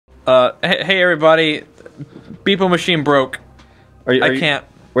Hey everybody, Beepo machine broke. I can't.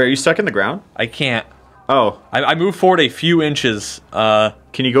 Wait, are you stuck in the ground? I can't. Oh. I moved forward a few inches. Can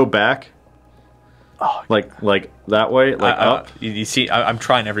you go back? Oh, like that way? Like up? You see, I'm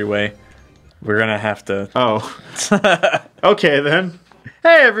trying every way. We're gonna have to... Oh. Okay then.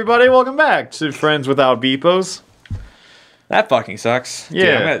 Hey everybody, welcome back to Friends Without Beepos. That fucking sucks.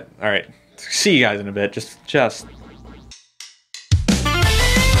 Yeah. Dude, alright. See you guys in a bit. Just...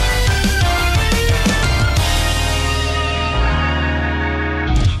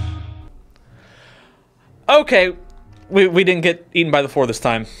 Okay, we didn't get eaten by the 4 this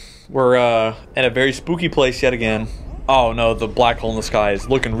time. We're in a very spooky place yet again. Oh no, the black hole in the sky is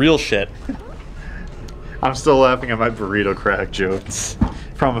looking real shit. I'm still laughing at my burrito crack jokes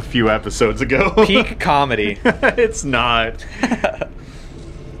from a few episodes ago. Peak comedy. It's not.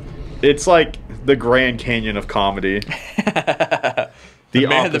 It's like the Grand Canyon of comedy. The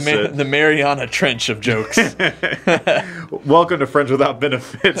opposite. The Mariana Trench of jokes. Welcome to Friends Without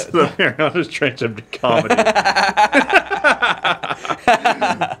Benefits, the Mariana Trench of comedy.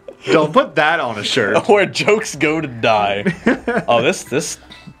 Don't put that on a shirt. Where jokes go to die. Oh, this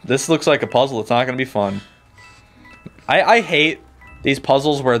looks like a puzzle. It's not going to be fun. I hate these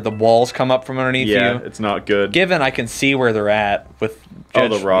puzzles where the walls come up from underneath you. Yeah, it's not good. Given I can see where they're at with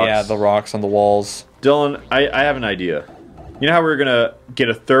the rocks. Yeah, the rocks on the walls. Dillon, I have an idea. You know how we were gonna get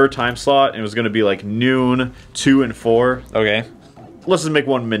a 3rd time slot and it was gonna be like noon, 2, and 4? Okay. Let's just make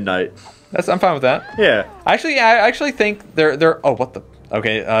one midnight. I'm fine with that. Yeah. I actually think they're oh, what the...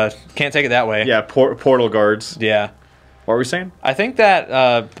 Okay, can't take it that way. Yeah, portal guards. Yeah. What were we saying? I think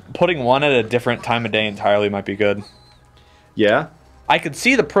that putting one at a different time of day entirely might be good. Yeah? I could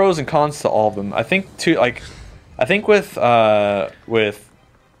see the pros and cons to all of them. I think with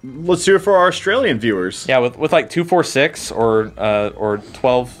Let's do it for our Australian viewers. yeah, with like 246 or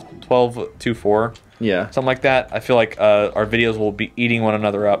 1224. Yeah. Something like that. I feel like our videos will be eating one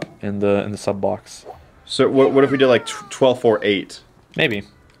another up in the sub box. So what if we did like 1248? Maybe.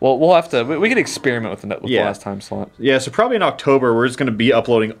 Well, we'll have to. We could experiment with the last time slot. Yeah, so probably in October we're just gonna be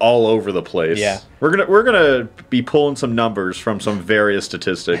uploading all over the place. Yeah. We're gonna be pulling some numbers from some various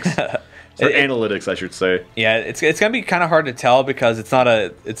statistics. Or analytics, I should say. Yeah, it's gonna be kind of hard to tell because it's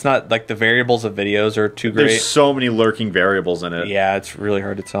not like the variables of videos are too great. There's so many lurking variables in it. Yeah, it's really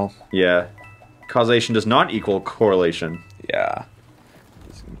hard to tell. Yeah. Causation does not equal correlation. Yeah.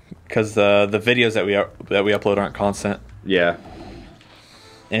 Because the videos that we upload aren't constant. Yeah.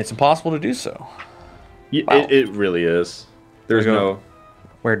 And it's impossible to do so. Yeah, Wow. it really is. There's no...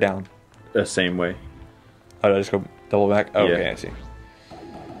 Where down? The same way. Oh, did I just go double back? Oh, Yeah. okay, I see.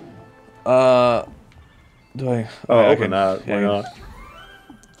 Do I... Oh, okay, open that. Why not?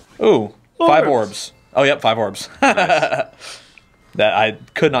 Ooh, 5 Orbs. orbs. Oh, yep, 5 orbs. Nice. That I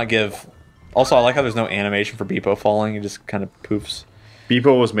could not give... Also, I like how there's no animation for Beepo falling. It just kind of poofs.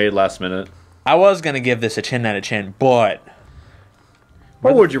 Beepo was made last minute. I was going to give this a 10 out of 10, but...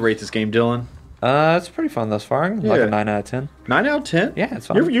 What would you rate this game, Dillon? It's pretty fun thus far. Like Yeah. a 9 out of 10. 9 out of 10? Yeah, it's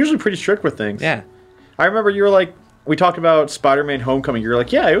fun. You're usually pretty strict with things. Yeah. I remember you were like... We talked about Spider-Man Homecoming. You were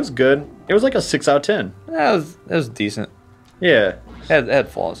like, yeah, it was good. It was like a 6 out of 10. That was decent. Yeah. It had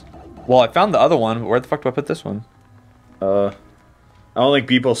flaws. Well, I found the other one. Where the fuck do I put this one? I don't think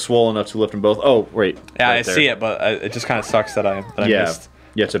Beepo's swollen enough to lift them both. Oh, wait. Yeah, right I there. see it, but it just kind of sucks that I missed.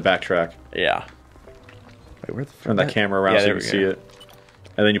 You have to backtrack. Yeah. Wait, where the fuck? Turn that camera around so you can we see it.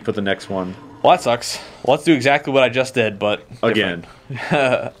 And then you put the next one. Well, that sucks. Well, let's do exactly what I just did, but Again.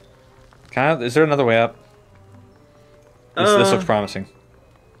 kind of. Is there another way up? This looks promising.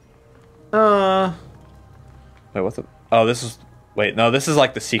 Wait, what the? Oh, this is. Wait, no, this is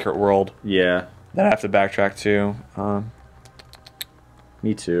like the secret world Yeah. that I have to backtrack to.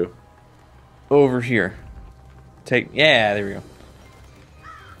 Me too. Over here. Yeah, there we go.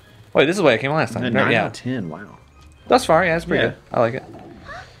 Wait, this is the way I came last time. 9 yeah. out of 10, wow. That's far, yeah, that's pretty good. I like it.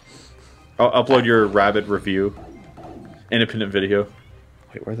 I'll upload your Rabbit review. Independent video.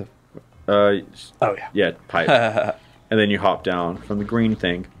 Wait, where the... Oh, yeah. Yeah, pipe. And then you hop down from the green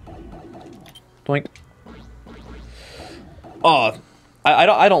thing. Doink. Oh,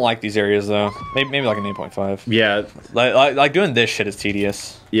 I don't like these areas, though. Maybe like an 8.5. Yeah. Like doing this shit is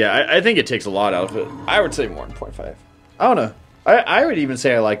tedious. Yeah, I think it takes a lot out of it. I would say more than 0.5. I don't know. I would even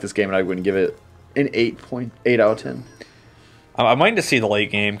say I like this game and I wouldn't give it an 8.8 out of 10. I'm waiting to see the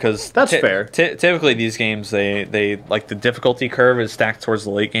late game because that's fair. Typically, these games they like the difficulty curve is stacked towards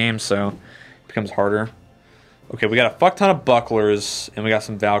the late game, so it becomes harder. Okay, we got a fuck ton of bucklers and we got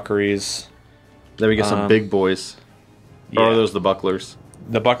some Valkyries. Then we get some big boys. Yeah. Or are those the bucklers?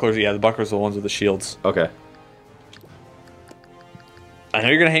 The bucklers, yeah, the bucklers are the ones with the shields. Okay. I know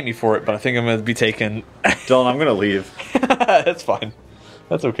you're gonna hate me for it, but I think I'm gonna be taking. Dylan, I'm gonna leave. That's fine.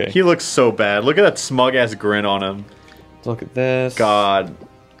 That's okay. He looks so bad. Look at that smug ass grin on him. Look at this. God.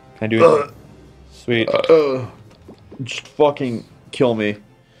 Can I do it? Sweet. Just fucking kill me. Do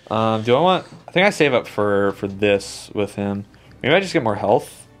I want? I think I save up for this with him. Maybe I just get more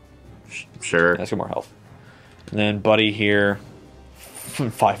health. Sure. Yeah, let's get more health. And then Buddy here,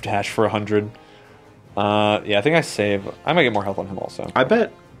 5 dash for 100. Yeah, I think I save. I might get more health on him also. I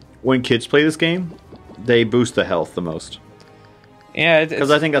bet when kids play this game, they boost the health the most. Yeah,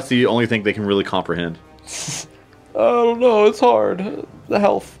 because I think that's the only thing they can really comprehend. I don't know. It's hard. The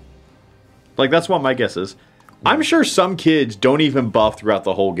health. Like that's what my guess is. I'm sure some kids don't even buff throughout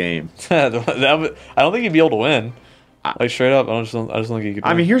the whole game. I don't think you'd be able to win. Like straight up, I just don't think you could.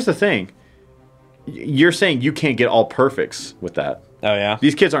 I mean, here's the thing. You're saying you can't get all perfects with that. Oh yeah.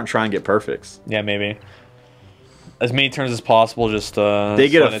 These kids aren't trying to get perfects. Yeah, maybe. As many turns as possible, just they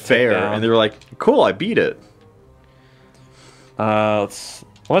get a fair, and they're like, "Cool, I beat it." Let's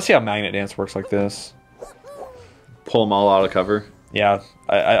see how Magnet Dance works like this. Pull them all out of cover. Yeah,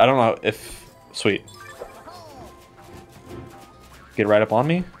 I don't know if sweet. Get right up on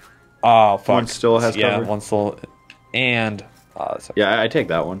me. Oh fuck. One still has cover. Yeah, one still, and yeah, I take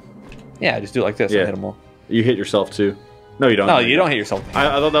that one. Yeah, just do it like this. Yeah. And hit them all. You hit yourself too. No, you don't. No, you don't hit yourself.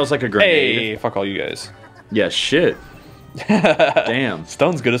 I thought that was like a grenade. Hey, fuck all you guys. Yeah, shit. Damn.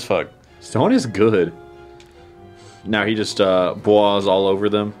 Stone's good as fuck. Stone is good. Now he just boas all over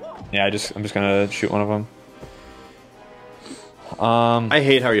them. Yeah, I'm just gonna shoot one of them. I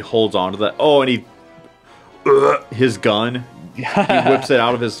hate how he holds on to that. Oh, and he his gun. He whips it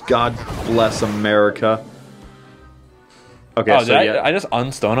out of his God bless America. Okay, oh, so yeah. I just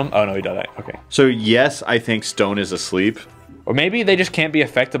unstone him? Oh no, he died. Okay. So yes, I think Stone is asleep. Or maybe they just can't be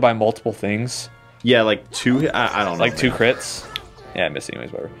affected by multiple things. Yeah, like two. I don't know. Like 2 crits. Yeah, I missed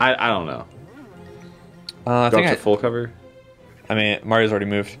anyways. Whatever. I don't know. I Go think up to full cover. I mean, Mario's already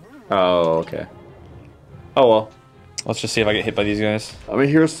moved. Oh, okay. Oh well. Let's just see if I get hit by these guys. I mean,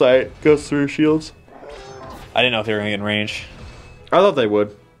 here's sight goes through shields. I didn't know if they were gonna get in range. I thought they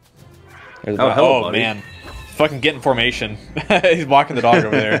would. Oh man, fucking get in formation. He's walking the dog over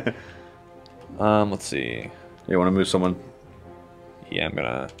there. Let's see. You want to move someone? Yeah, I'm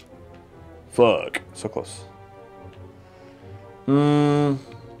gonna. Fuck, so close.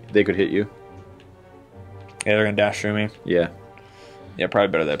 They could hit you. Yeah, they're gonna dash through me. Yeah. Yeah, probably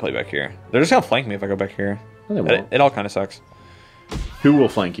better that I play back here. They're just gonna flank me if I go back here. No, they won't. It all kind of sucks. Who will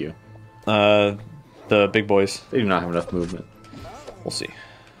flank you? The big boys. They do not have enough movement. We'll see.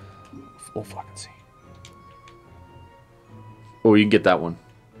 We'll fucking see. Oh, you can get that one.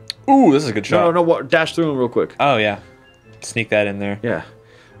 Ooh, this is a good shot. No, dash through him real quick. Oh, yeah. Sneak that in there. Yeah.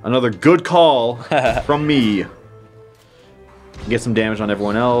 Another good call from me. Get some damage on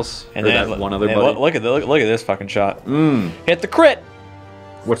everyone else. And then that one other buddy. Look at this fucking shot. Hit the crit!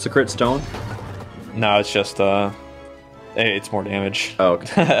 What's the crit, Stone? No, it's just, it's more damage. Oh,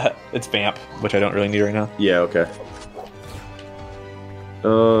 okay. It's Vamp, which I don't really need right now. Yeah, okay.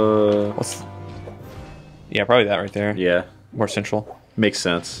 Yeah, probably that right there. Yeah. More central. Makes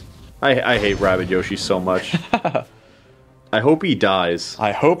sense. I hate Rabbid Yoshi so much. I hope he dies.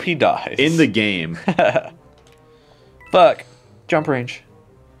 I hope he dies. In the game. Fuck. Jump range.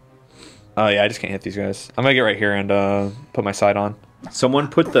 Oh, yeah, I just can't hit these guys. I'm gonna get right here and put my side on. Someone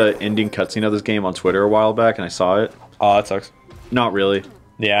put the ending cutscene of this game on Twitter a while back, and I saw it. Oh, that sucks. Not really.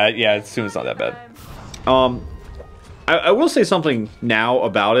 Yeah, I assume it's not that bad. I will say something now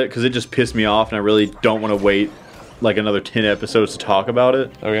about it, because it just pissed me off, and I really don't want to wait like another 10 episodes to talk about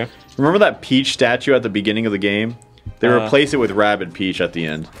it. Okay. Remember that Peach statue at the beginning of the game? They replaced it with Rabid Peach at the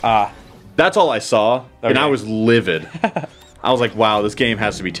end. That's all I saw, and I was livid. I was like, wow, this game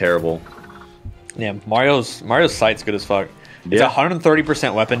has to be terrible. Yeah, Mario's sight's good as fuck. It's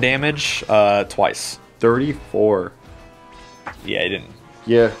 130% weapon damage twice. 34. Yeah, he didn't.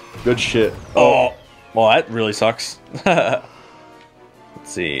 Yeah, good shit. Oh, well, that really sucks. Let's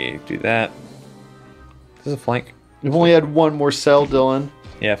see, do that. This is a flank. You've only had one more cell, Dylan.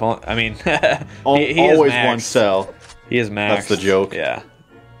 Yeah, if only, I mean, he always is one cell. He is maxed. That's the joke. Yeah.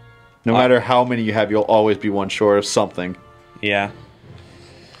 No matter how many you have, you'll always be one short of something. Yeah.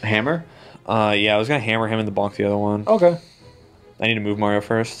 Hammer? Yeah, I was gonna hammer him and the bonk the other one. Okay. I need to move Mario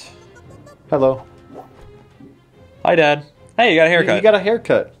first. Hello. Hi, Dad. Hey, you got a haircut. You got a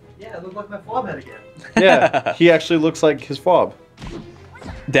haircut. Yeah, it looked like my fob head again. Yeah, he actually looks like his fob.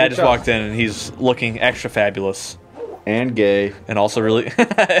 Dad just walked in and he's looking extra fabulous. And gay. And also really...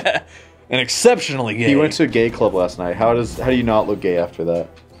 and exceptionally gay. He went to a gay club last night. How do you not look gay after that?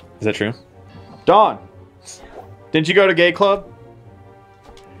 Is that true? Dawn! Didn't you go to gay club?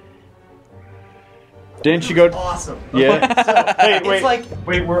 Didn't you go? Awesome. Yeah. So, Hey, it's wait, like,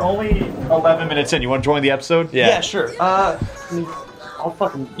 wait. We're only 11 minutes in. You want to join the episode? yeah, sure. I'll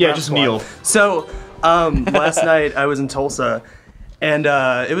fucking. Yeah, grab just squad. kneel. So, last night I was in Tulsa, and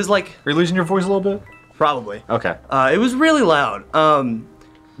it was like Are you losing your voice a little bit? probably. Okay. It was really loud.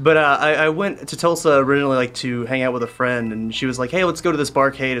 But I went to Tulsa originally like to hang out with a friend, and she was like, "Hey, let's go to this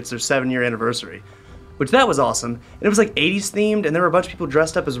barcade. It's their 7-year anniversary." Which that was awesome. And it was like 80s themed, and there were a bunch of people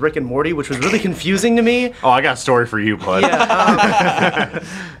dressed up as Rick and Morty, which was really confusing to me. Oh, I got a story for you, bud. Yeah.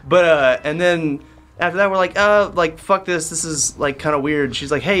 And then after that, we're like, fuck this. This is like kind of weird.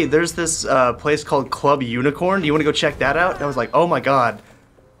 She's like, hey, there's this place called Club Unicorn. Do you want to go check that out? And I was like, oh my god,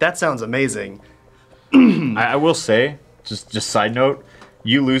 that sounds amazing. I will say, just side note,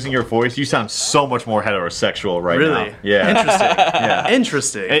 you losing your voice, you sound so much more heterosexual right now. Really? Yeah. Interesting. Yeah.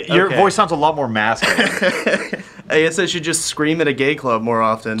 Interesting. Your Okay. voice sounds a lot more masculine. I guess I should just scream at a gay club more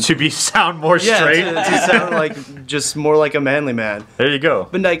often. to sound more Yeah, straight. to sound like just more like a manly man. There you go.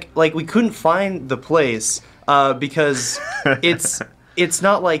 But like we couldn't find the place because it's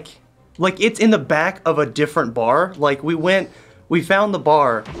not like it's in the back of a different bar. Like we found the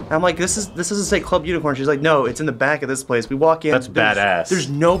bar. And I'm like, this doesn't say Club Unicorn. She's like, no, it's in the back of this place. We walk in. That's badass. There's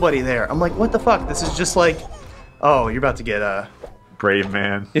nobody there. I'm like, what the fuck? This is just like, oh, you're about to get Brave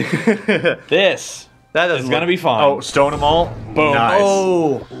man. This that doesn't is gonna look- be fun. Oh, stone them all? Boom. Nice.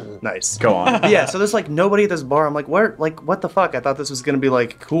 Oh, nice. Go on. But yeah, so there's like nobody at this bar. I'm like, where? Like, what the fuck? I thought this was gonna be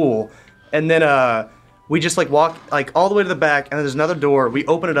like cool, and then we just like walk like all the way to the back, and then there's another door. We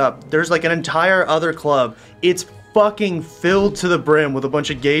open it up. There's like an entire other club. It's fucking filled to the brim with a bunch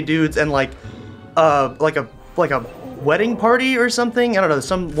of gay dudes and like a wedding party or something. I don't know.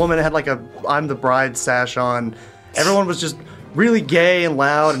 Some woman had like a I'm the bride sash on. Everyone was just really gay and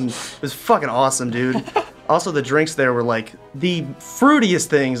loud, and it was fucking awesome, dude. Also, the drinks there were like the fruitiest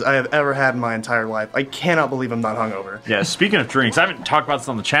things I have ever had in my entire life. I cannot believe I'm not hungover. Yeah, speaking of drinks, I haven't talked about this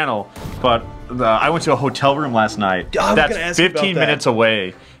on the channel, but I went to a hotel room last night. I was That's gonna ask you about 15 that. minutes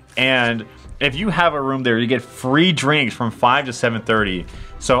away, and if you have a room there, you get free drinks from 5 to 7:30.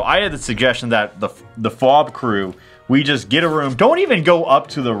 So I had the suggestion that the FOB crew, we just get a room, don't even go up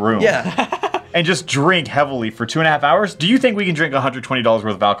to the room. Yeah. And just drink heavily for 2.5 hours. Do you think we can drink $120 worth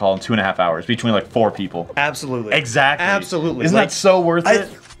of alcohol in 2.5 hours between like 4 people? Absolutely. Exactly. Absolutely. Isn't that so worth it?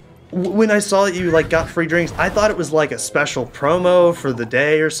 When I saw that you like got free drinks, I thought it was like a special promo for the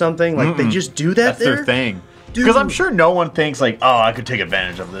day or something. Like they just do that That's there? their thing. Dude. Because I'm sure no one thinks like, oh, I could take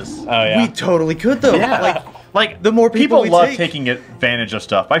advantage of this. Oh yeah. We totally could though. Yeah. Like the more people we love take- taking advantage of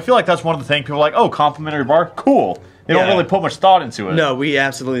stuff. I feel like that's one of the things people are like, oh, complimentary bar, cool. They don't Yeah. really put much thought into it. No, we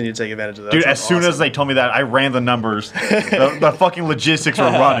absolutely need to take advantage of that. Dude, That as sounds soon as awesome. they told me that, I ran the numbers. the fucking logistics were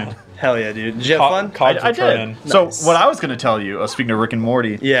running. Hell yeah, dude. Did you have fun? Cogs I are did. turning. So Nice. what I was going to tell you, speaking of Rick and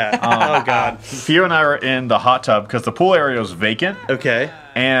Morty, Yeah. Oh god. Theo and I were in the hot tub because the pool area was vacant. Okay.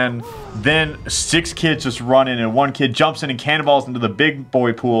 And then 6 kids just run in, and one kid jumps in and cannonballs into the big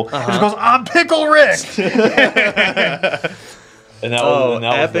boy pool. And just goes, I'm Pickle Rick! And that Oh, was, and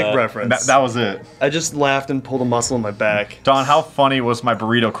that epic was reference. that was it. I just laughed and pulled a muscle in my back. Don, how funny was my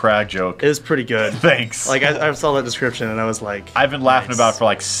burrito crag joke? It was pretty good. Thanks. Like I saw that description and I was like, I've been laughing nice. about it for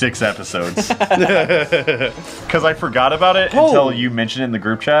like 6 episodes. Because I forgot about it until you mentioned it in the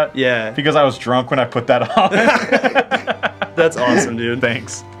group chat. Yeah. Because I was drunk when I put that on. That's awesome, dude.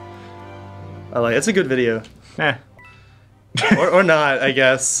 Thanks. I like it's a good video. Eh, Or not, I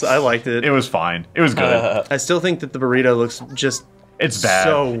guess. I liked it. it was fine. It was good. I still think that the burrito looks just It's bad.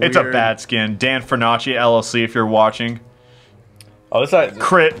 so It's a weird. bad skin. Dan Fernacci, LLC, if you're watching. Oh, this guy.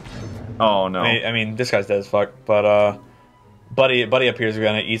 Crit. Oh, no. I mean, this guy's dead as fuck. But buddy up here is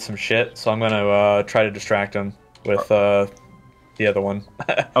gonna eat some shit, so I'm gonna try to distract him with the other one.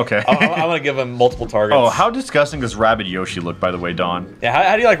 Okay. I'm gonna give him multiple targets. Oh, how disgusting does Rabbid Yoshi look, by the way, Don? Yeah,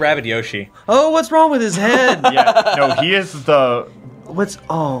 how do you like Rabbid Yoshi? Oh, what's wrong with his head? Yeah. No, he is the... What's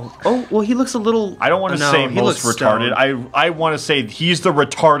well he looks a little I don't want to no, say he most looks retarded. stoned. I want to say he's the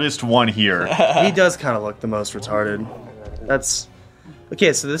retardest one here. He does kind of look the most retarded. That's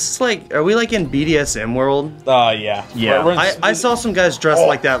okay. So this is like, are we like in BDSM world? Yeah. Yeah. We're in- I saw some guys dressed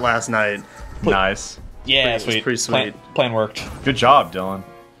like that last night. Nice. yeah, it's sweet. pretty sweet. Plan worked. Good job, Dylan.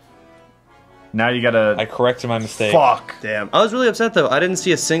 Now you gotta... I corrected my mistake. Fuck. Damn. I was really upset though. I didn't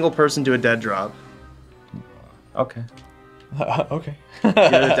see a single person do a dead drop. Okay. Okay. You know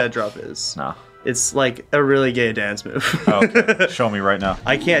what a dead drop is? Nah. It's like a really gay dance move. Okay. Show me right now.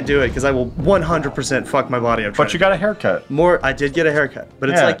 I can't do it because I will 100% fuck my body up. But you got a haircut. I did get a haircut, but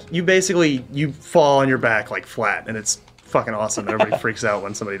it's Yeah. like you fall on your back like flat, and it's fucking awesome. Everybody freaks out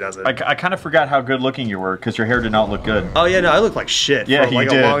when somebody does it. I kind of forgot how good looking you were because your hair did not look good. Oh yeah, no, I look like shit Yeah, for like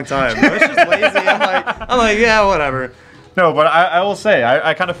you did. a long time. I was just lazy. I'm like, yeah, whatever. No, but I will say,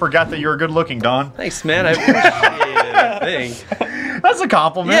 I kind of forgot that you were good looking, Don. Thanks, man. I appreciate it. I think. That's a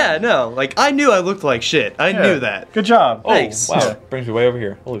compliment. Yeah, no, like I knew I looked like shit. I Yeah. knew that. Good job. Thanks. Oh, wow. Brings me way over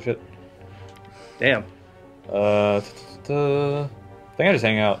here. Holy shit. Damn. I think I just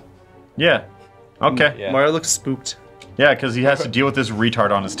hang out. Yeah. Okay. Yeah. Mario looks spooked. Yeah, because he has to deal with this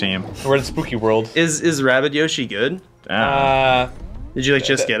retard on his team. We're in Spooky World. Is Rabbid Yoshi good? Did you like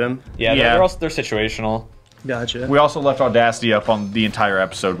just get him? Yeah, Yeah. they're situational. Gotcha. We also left Audacity up on the entire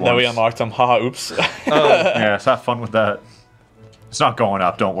episode once. That we unlocked them. Haha, oops. Yeah, so have fun with that. It's not going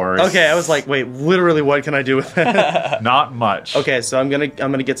up, don't worry. Okay, I was like, wait, literally, what can I do with that? Not much. Okay, so I'm gonna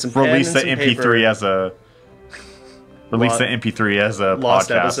get some pen Release and the some MP3 paper. as a... Release the MP3 as a Lost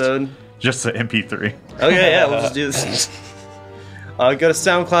podcast. episode. Just the MP3. Okay, yeah, we'll just do this. Go to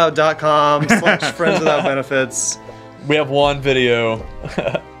soundcloud.com/friendswithoutbenefits. We have one video.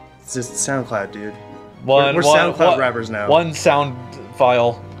 It's just SoundCloud, dude. We're SoundCloud rappers now. One sound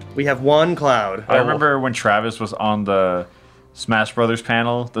file. We have one cloud. I remember when Travis was on the Smash Brothers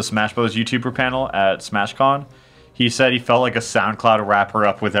panel, the Smash Brothers YouTuber panel at SmashCon. He said he felt like a SoundCloud rapper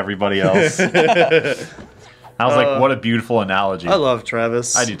up with everybody else. I was like, what a beautiful analogy. I love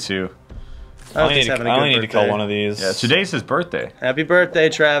Travis. I do too. I only need to kill one of these. Yeah, today's his birthday. Happy birthday,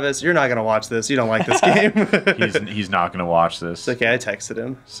 Travis. You're not going to watch this. You don't like this game. He's not going to watch this. It's okay, I texted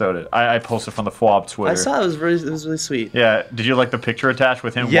him. So did I posted from the FWAB Twitter. I saw it was really sweet. Yeah, did you like the picture attached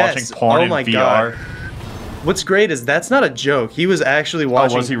with him Yes. watching porn Oh in my VR? God. What's great is that's not a joke. He was actually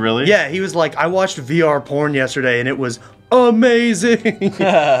watching. Oh, was he really? Yeah, he was like, I watched VR porn yesterday and it was amazing.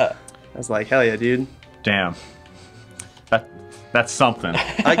 I was like, hell yeah, dude. Damn. That's something.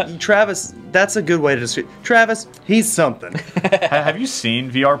 Travis, that's a good way to describe. Travis, he's something. Have you seen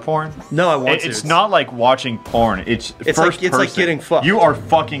VR porn? No, I want to. It's not like watching porn. It's first like person. getting fucked. You are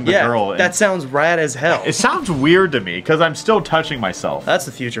fucking the Yeah, girl. that sounds rad as hell. It sounds weird to me because I'm still touching myself. That's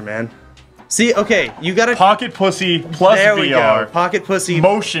the future, man. See, okay, you gotta. Pocket pussy plus there VR. we go. Pocket pussy.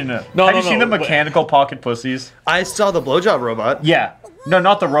 Motion. Have you seen the mechanical pocket pussies? I saw the blowjob robot. Yeah. No,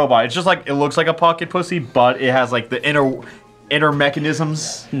 not the robot. It's just like it looks like a pocket pussy, but it has like the inner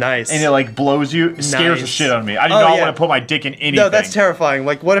mechanisms. Nice. And it like blows you. It scares the Nice. shit out of me. I do not want to put my dick in anything. No, that's terrifying.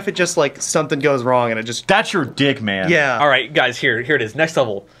 Like, what if it just like something goes wrong and it just. That's your dick, man. Yeah. All right, guys, here it is. Next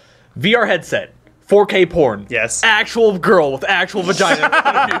level. VR headset. 4K porn. Yes. Actual girl with actual vagina. in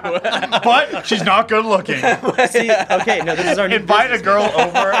front of you. But she's not good looking. See, okay, no, this is our new Invite a business. girl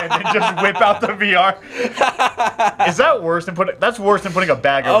over and then just whip out the VR. Is that worse than putting? That's worse than putting a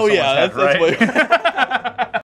bag over someone's head, right? That's way